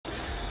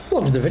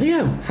Welcome to the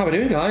video. How are we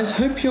doing, guys?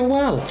 Hope you're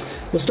well.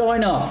 We're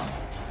starting off.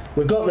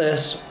 We've got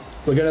this.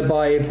 We're going to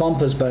buy a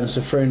bumpers bonus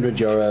of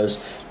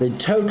 €300. The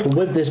total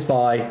with this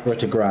buy, we're at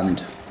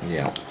 £1,000.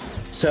 Yeah.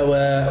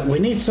 So we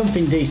need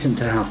something decent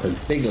to happen.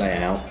 Big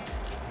layout,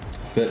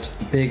 but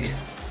big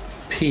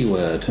P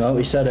word. Oh,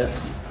 he said it.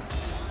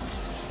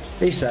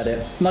 He said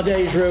it. My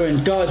day's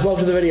ruined. Guys,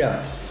 welcome to the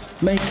video.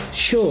 Make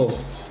sure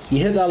you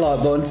hit that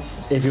like button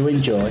if you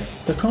enjoy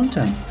the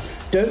content.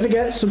 Don't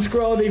forget,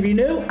 subscribe if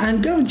you're new,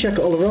 and go and check out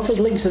all of our offers.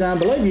 Links are down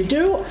below. If you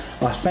do,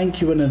 I thank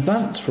you in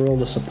advance for all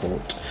the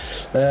support.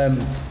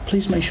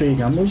 Please make sure you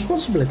gamble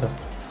responsibly, though.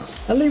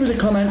 And leave us a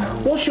comment.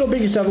 What's your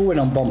biggest ever win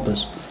on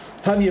bumpers?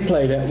 Have you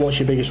played it? What's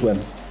your biggest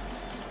win?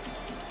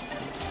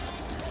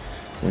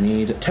 We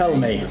need Tell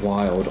me.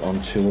 wild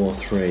on 2 or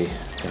 3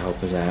 to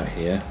help us out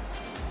here.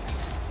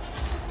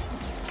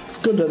 It's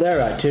good that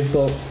they're active,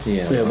 but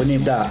yeah, we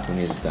need that. We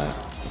needed that.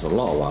 There's a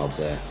lot of wilds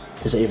there.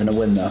 Is it even a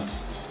win, though?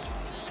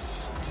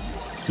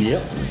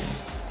 Yep.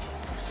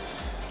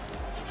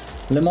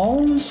 Le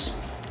Mans.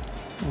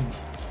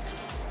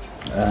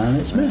 And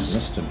it's missed.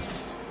 Missed him.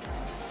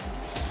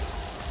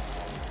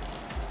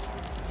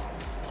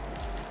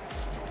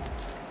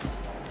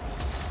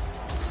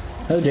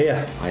 Oh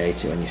dear. I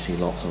hate it when you see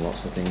lots and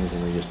lots of things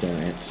and we just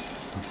don't it.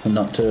 I'm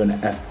not doing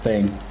a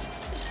thing.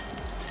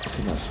 I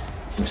think that's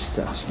missed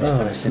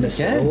Oh,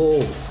 again.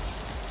 Oh.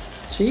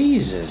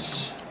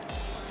 Jesus.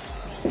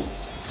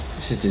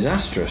 This is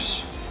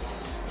disastrous.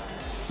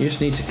 You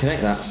just need to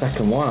connect that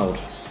second wild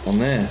on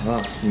there.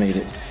 That's made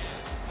it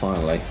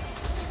finally.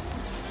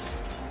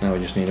 Now we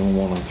just need a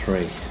 1 and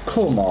 3.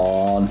 Come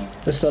on.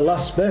 This is the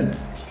last spin.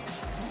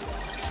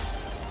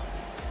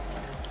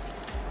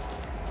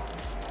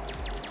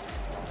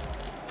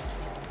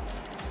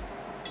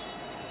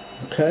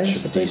 Okay,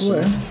 it's a big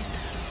win.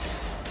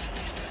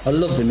 I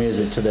love the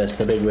music to this,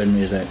 the big win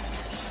music.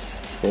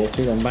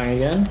 40, then bang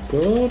again.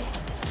 Good.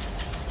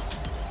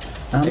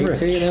 I'm 80, rich.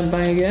 then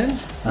bang again.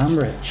 I'm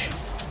rich.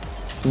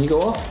 Can you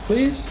go off,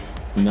 please?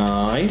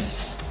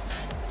 Nice.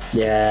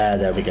 Yeah,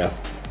 there we go.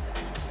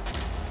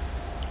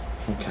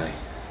 Okay.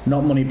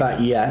 Not money back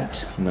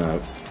yet.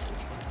 No.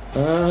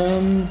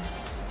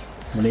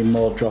 We need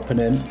more dropping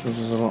in. There's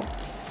a lot.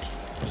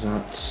 Was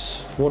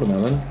that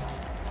watermelon?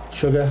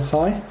 Sugar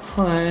high.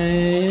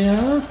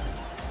 Hiya.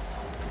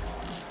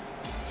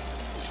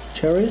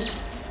 Cherries.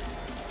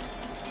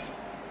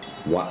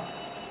 What?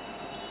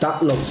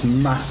 That looks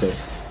massive.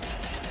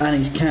 And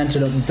it's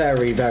counting up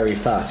very, very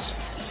fast.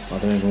 I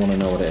don't even want to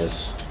know what it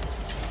is.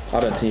 I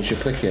don't think you should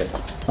click it.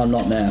 I'm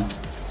not now.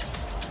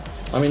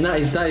 I mean, that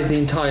is the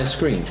entire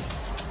screen.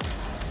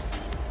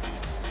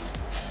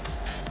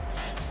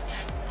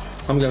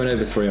 I'm going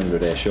over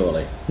 300 here,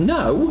 surely.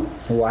 No?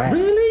 Wow.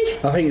 Really?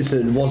 I think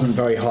it wasn't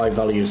very high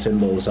value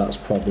symbols. That's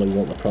probably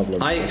what the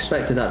problem I is.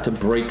 expected that to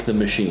break the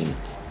machine.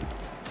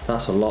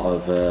 That's a lot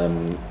of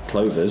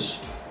clovers.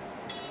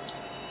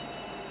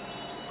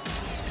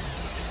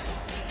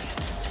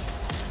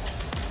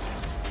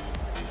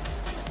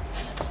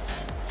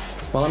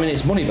 Well, I mean,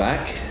 it's money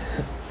back.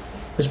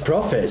 It's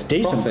profit. It's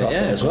decent profit,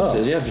 yeah, as well.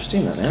 Yeah, I've just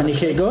seen that now. Can you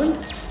keep going?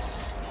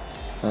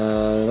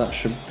 That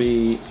should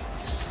be...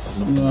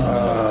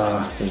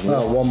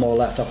 Well, one more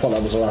left. I thought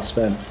that was the last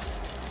spin.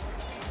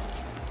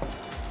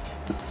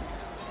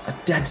 A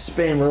dead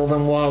spin with all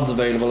them wilds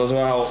available as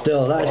well.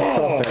 Still, that is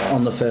profit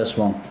on the first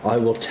one. I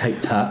will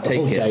take that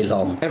all day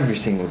long. Every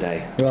single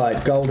day.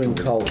 Right, Golden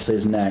Colts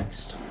is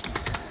next.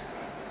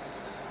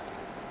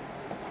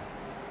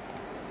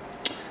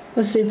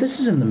 Let's see if this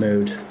is in the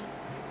mood.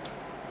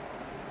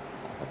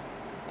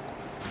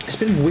 It's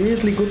been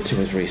weirdly good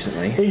to us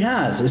recently. It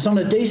has. It's on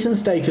a decent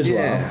stake as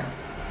well.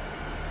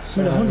 I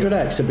mean,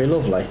 100x would be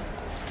lovely.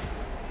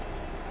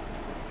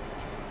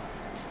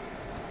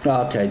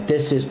 Okay,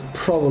 this is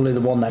probably the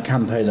one that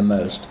can pay the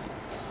most.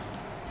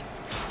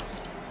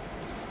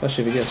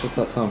 Especially if it gets up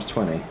to that times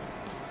 20.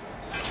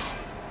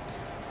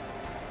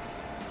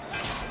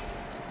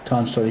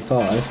 Times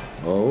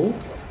 25. Oh.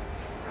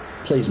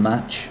 Please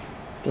match.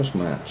 Just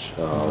match.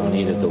 Oh, we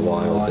needed the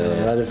wild I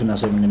there. don't think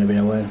that's even going to be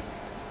a win.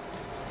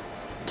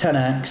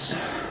 10x.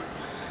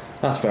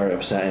 That's very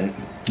upsetting.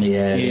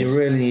 Yeah, You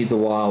really need the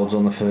wilds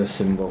on the first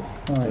symbol.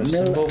 Right, First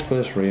symbol,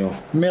 first reel.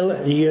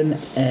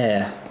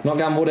 Millionaire. Not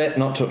gambled it,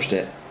 not touched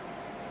it.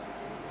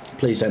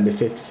 Please don't be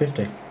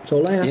 50-50. That's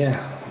all I ask.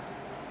 Yeah.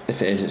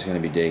 If it is, it's going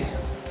to be D.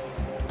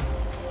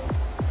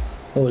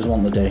 Always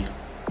want the D.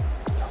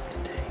 Love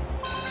the D.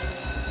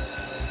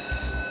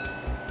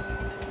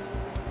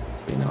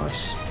 Be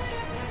nice.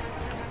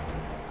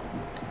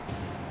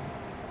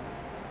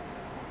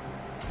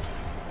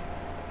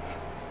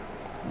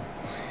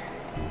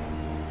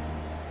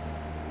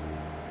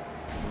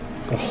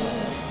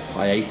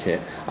 I hate it.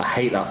 I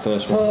hate that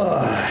first one.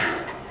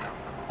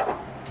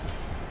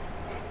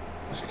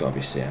 There's got to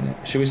be C in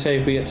it. Should we say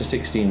if we get to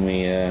 16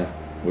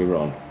 we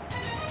run?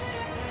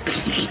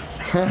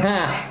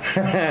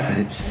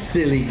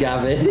 Silly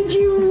Gavin. Did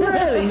you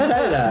really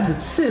say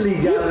that? Silly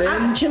You Gavin.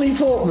 actually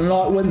thought we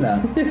might win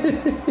that?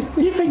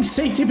 You think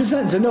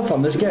 60% is enough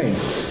on this game?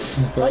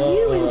 Are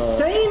you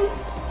insane?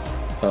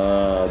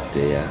 Oh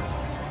dear.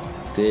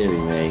 Deary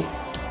me.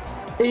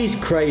 He's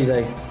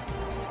crazy.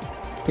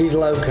 He's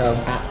loco.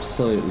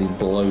 Absolutely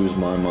blows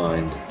my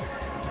mind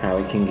how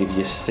it can give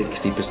you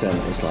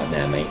 60%. It's like,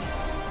 nah, mate.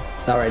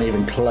 That ain't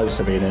even close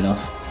to being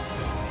enough.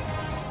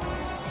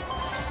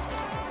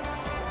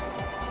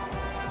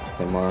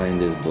 The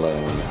mind is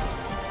blown.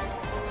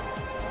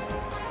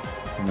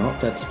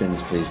 Not dead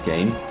spins, please,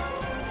 game.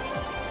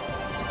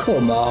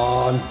 Come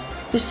on.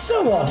 It's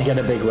so hard to get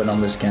a big win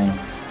on this game.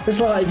 It's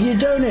like, if you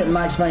don't hit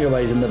max mega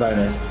ways in the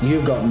bonus,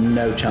 you've got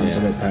no chance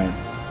of it paying.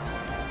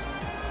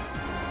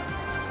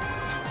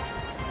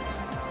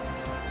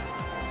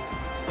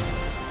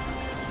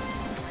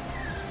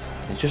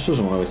 It just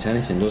doesn't want to hit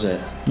anything, does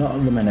it? Not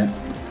at the minute.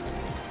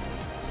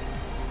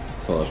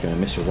 Thought I was going to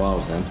miss with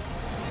wilds then.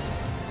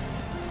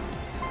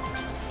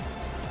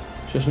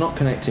 Just not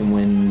connecting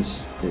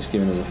wins. It's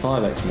given us a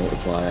 5x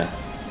multiplier.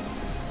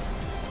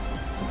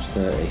 That's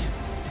 30.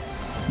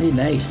 Need an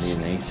ace.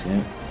 Need an ace,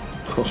 yeah.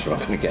 Of course we're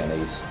not going to get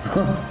an ace.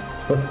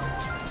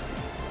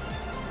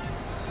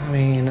 I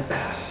mean...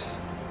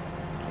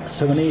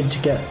 So we need to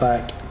get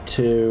back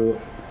to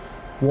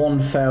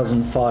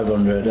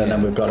 1,500 and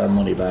then we've got our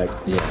money back.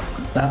 Yeah.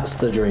 That's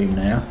the dream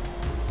now.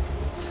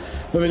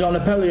 When we got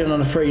Napoleon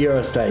on a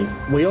 €3 stake,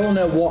 we all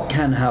know what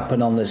can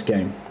happen on this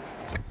game.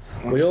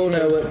 We all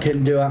know it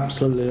can do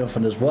absolutely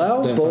nothing as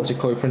well. Don't but fancy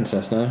Koi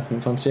Princess, no?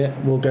 Don't fancy it?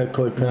 We'll go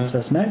Koi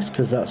Princess next,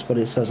 because that's what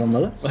it says on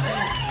the list.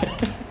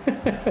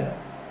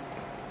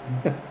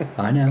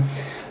 I know.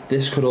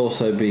 This could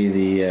also be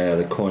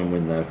the coin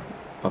win, though.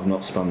 I've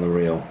not spun the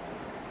reel.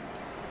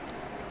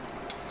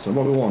 So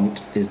what we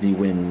want is the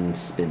win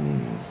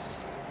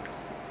spins.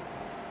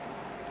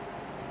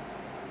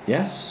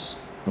 Yes.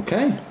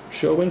 Okay.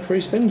 Sure win 3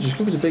 spins. Just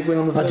give us a big win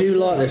on the first. I do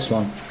like this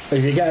one.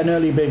 If you get an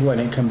early big win,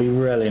 it can be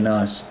really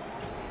nice.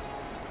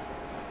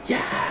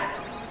 Yeah.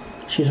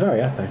 She's very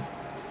happy.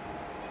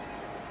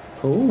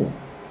 Oh.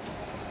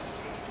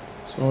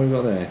 So what have we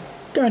got there?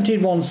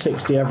 Guaranteed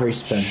 160 every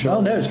spin. Sure.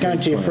 Oh no, it's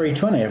guaranteed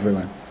 320 every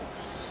win.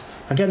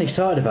 I'm getting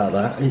excited about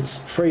that. It's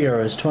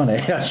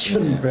 €3.20. I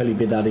shouldn't really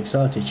be that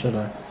excited, should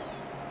I?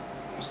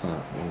 What's that?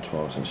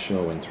 112. So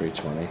sure win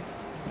 320.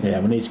 Yeah,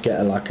 we need to get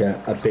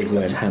a big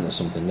win. 10 or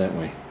something, don't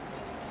we?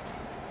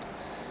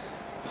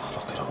 Oh,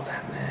 look at all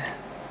that there.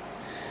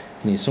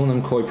 You need some of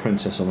them Koi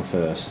Princess on the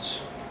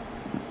first.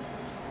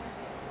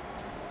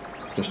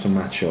 Just to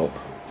match up.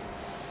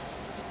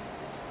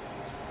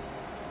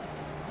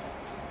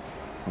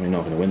 I mean,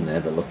 not going to win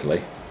there, but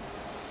luckily.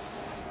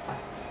 How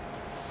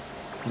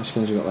many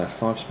spins have we got left?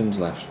 5 spins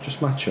left.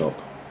 Just match up.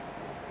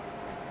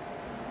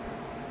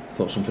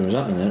 Thought something was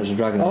happening there. It was a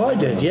dragon. Oh, I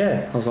did,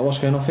 yeah. I was like, what's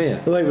going off here?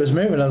 The way it was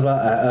moving, I was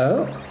like,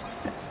 uh-oh.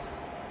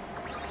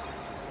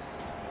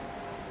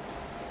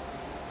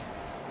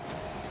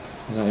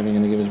 Is that even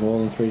going to give us more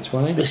than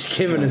 320? It's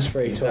giving us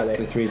 320.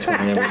 Exactly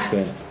 320 every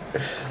spin.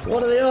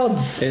 What are the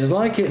odds? It's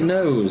like it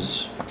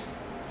knows.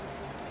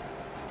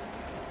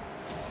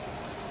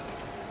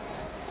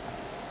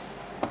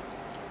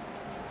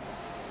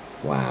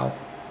 Wow.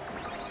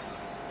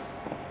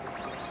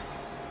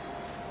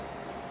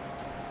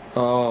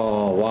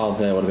 Oh, wild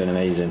there would have been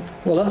amazing.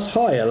 Well, that's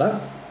higher,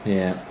 that.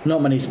 Yeah.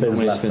 Not many spins Not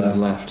many left. spins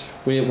left.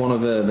 If we had one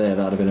of her there,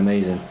 that would have been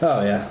amazing.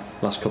 Oh, yeah.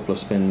 Last couple of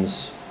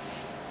spins.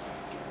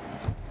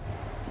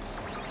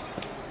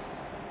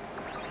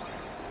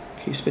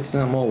 Keep spitting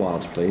out more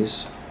wilds,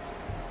 please.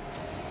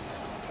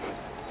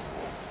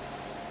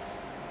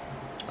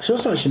 She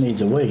looks like she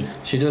needs a wee.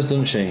 She does,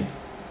 doesn't she?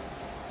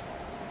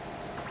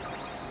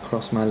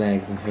 Cross my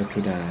legs and hope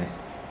to die.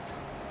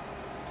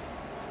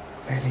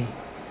 Really?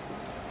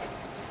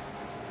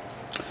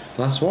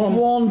 Last one.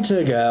 One to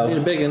Need a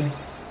go. big one.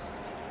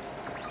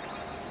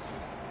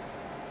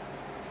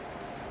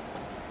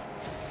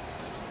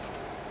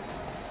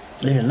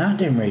 Even that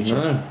didn't reach it.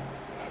 No.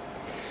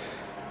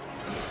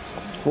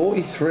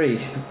 43.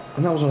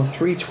 And that was on a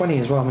 320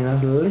 as well. I mean,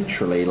 that's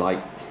literally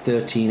like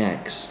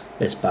 13x.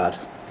 It's bad.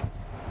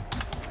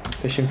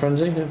 Fishing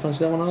Frenzy, didn't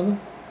fancy that one either?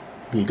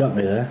 You got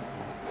me there.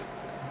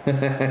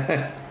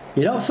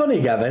 You're not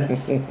funny,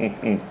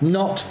 Gavin.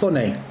 Not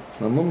funny.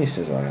 My mummy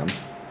says I am.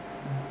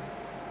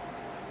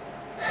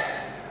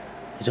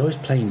 He's always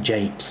playing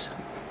japes.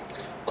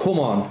 Come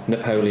on,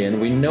 Napoleon.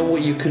 We know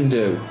what you can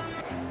do.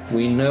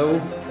 We know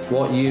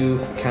what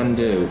you can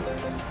do.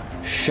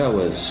 Show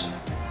us.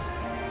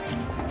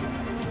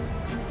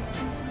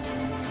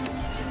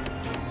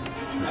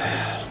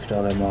 Look at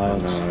all them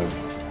wilds. No.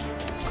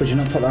 Could you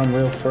not put that on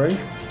reel 3?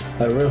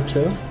 Reel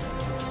 2?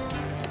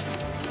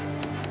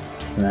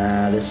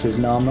 Nah, this is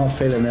no. I'm not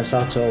feeling this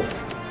at all.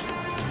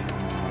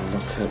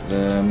 Look at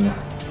them.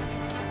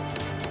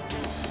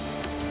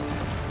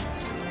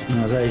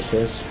 Those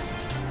aces.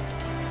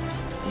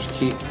 Just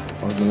keep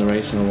on the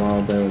race in a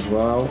wild there as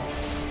well.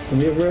 Can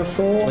we have reel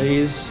 4?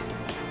 Please.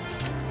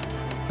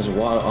 There's a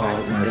wild. Oh,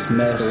 Nice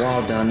there's miss. a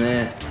wild down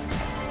there.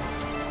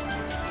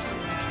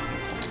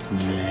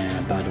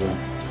 Yeah, bad one.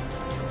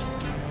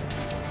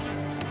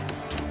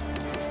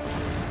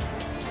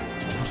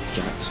 What's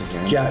Jack's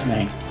again? Jack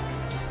me.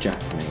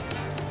 Jack me.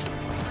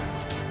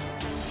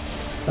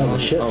 Oh, the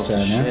ship's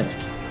there now.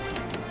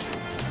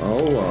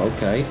 Oh,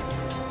 okay.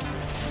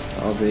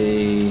 That'll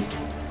be...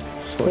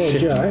 Four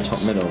jacks.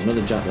 Top middle.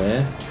 Another jack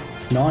there.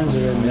 9s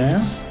are in now.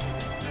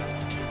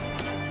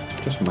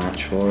 Just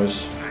match for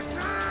us.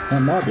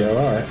 That might be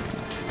alright.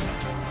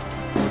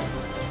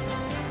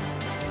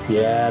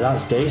 Yeah,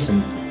 that's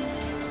decent.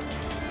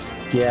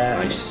 Yeah,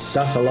 nice.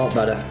 That's a lot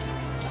better.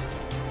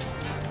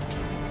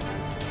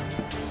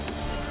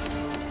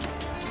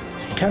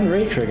 Can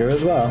re-trigger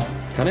as well.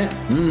 Can it?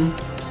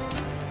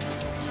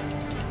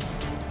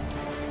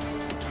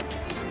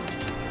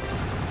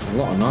 A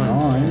lot of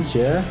 9s. 9s,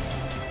 yeah.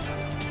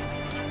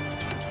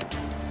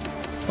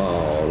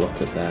 Oh,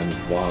 look at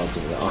them. Wilds.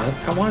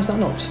 Why has that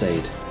not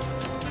stayed?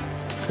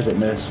 Because it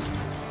missed.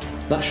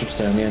 That should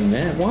stay on the end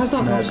there. Why is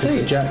that not stayed?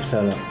 Because the jack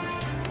seller.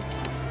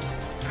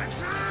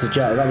 It's a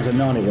jack. That was a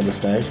 9, it would have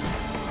stayed.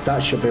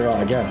 That should be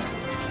right again.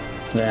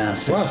 Yeah,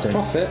 60. Well,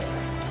 profit.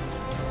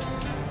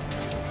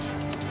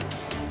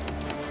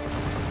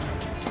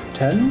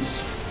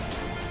 10s.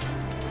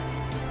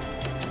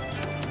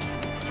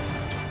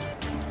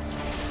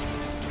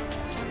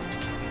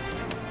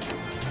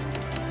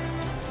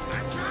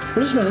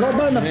 Well, it's been a lot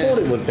better than I thought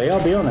it would be,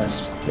 I'll be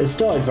honest. It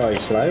started very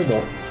slow,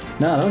 but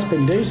no, that's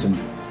been decent.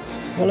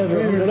 Well over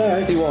 100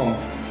 eggs. 51.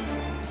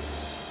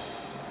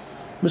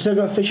 We've still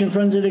got Fishing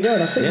Frenzy to go,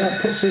 and I think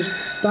that puts us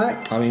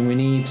back. I mean, we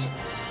need...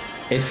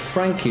 If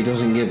Frankie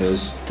doesn't give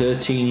us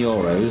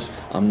 €13,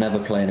 I'm never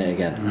playing it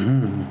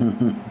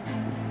again.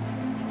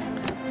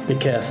 Be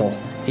careful.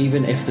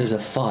 Even if there's a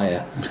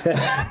fire.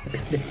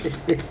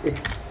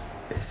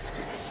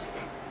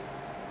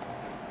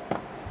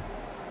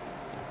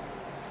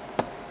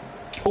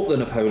 Up the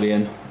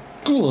Napoleon.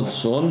 Good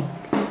son.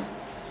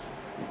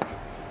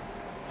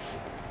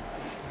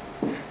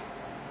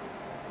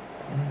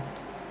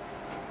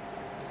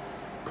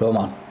 Come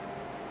on.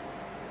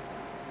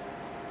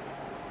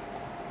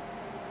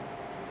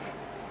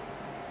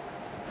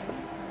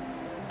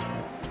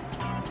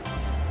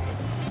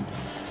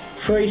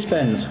 Three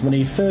spins. We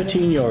need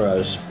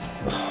 €13.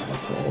 Oh,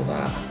 look at all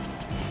that.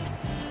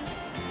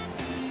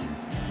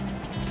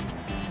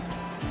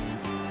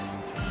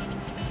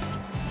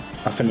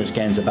 I think this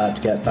game's about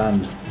to get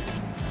banned.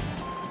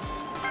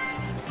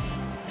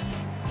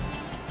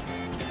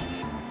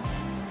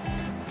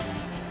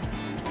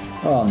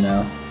 Oh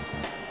no.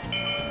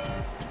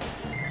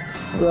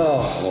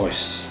 Oh,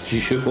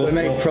 we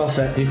make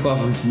profit. You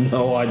have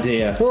no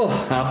idea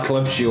how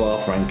close you are,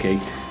 Frankie.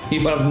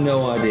 You have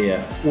no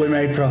idea. We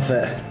made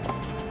profit.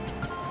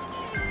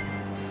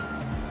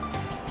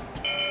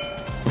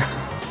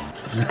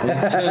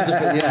 It turns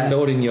up at the end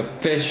holding your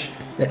fish.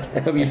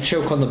 Hope you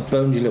choke on the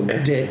bone, you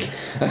little dick.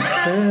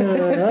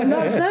 And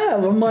that's that.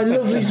 Well, my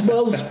lovely,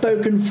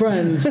 well-spoken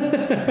friend.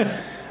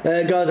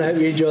 Guys, I hope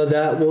you enjoyed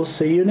that. We'll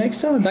see you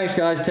next time. Thanks,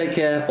 guys. Take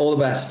care. All the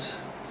best.